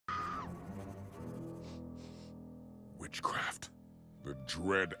witchcraft. The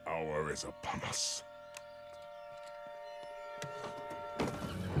dread hour is upon us.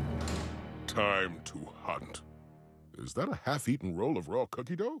 Time to hunt. Is that a half-eaten roll of raw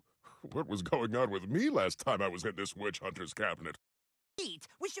cookie dough? What was going on with me last time I was in this witch hunter's cabinet? Eat.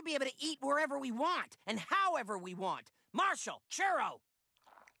 We should be able to eat wherever we want and however we want. Marshall, churro.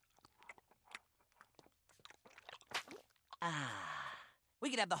 We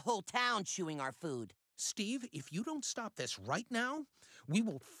could have the whole town chewing our food. Steve, if you don't stop this right now, we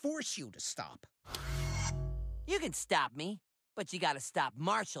will force you to stop. You can stop me, but you gotta stop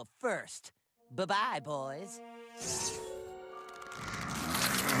Marshall first. Bye-bye, boys.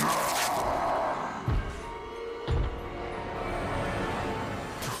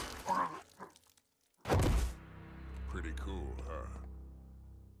 Pretty cool, huh?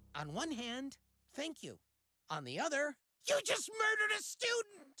 On one hand, thank you. On the other, you just murdered a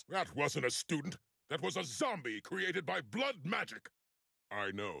student! That wasn't a student. That was a zombie created by blood magic.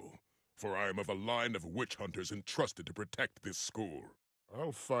 I know, for I am of a line of witch hunters entrusted to protect this school.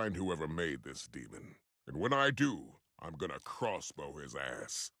 I'll find whoever made this demon. And when I do, I'm gonna crossbow his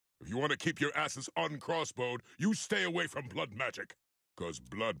ass. If you want to keep your asses uncrossbowed, you stay away from blood magic. 'Cause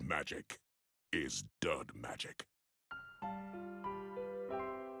blood magic is dud magic.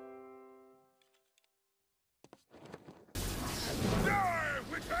 Die,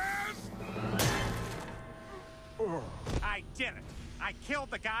 witches! I did it. I killed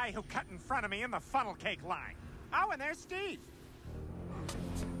the guy who cut in front of me in the funnel cake line. Oh, and there's Steve.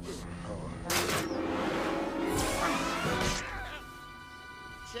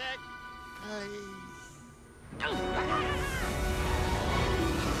 Check.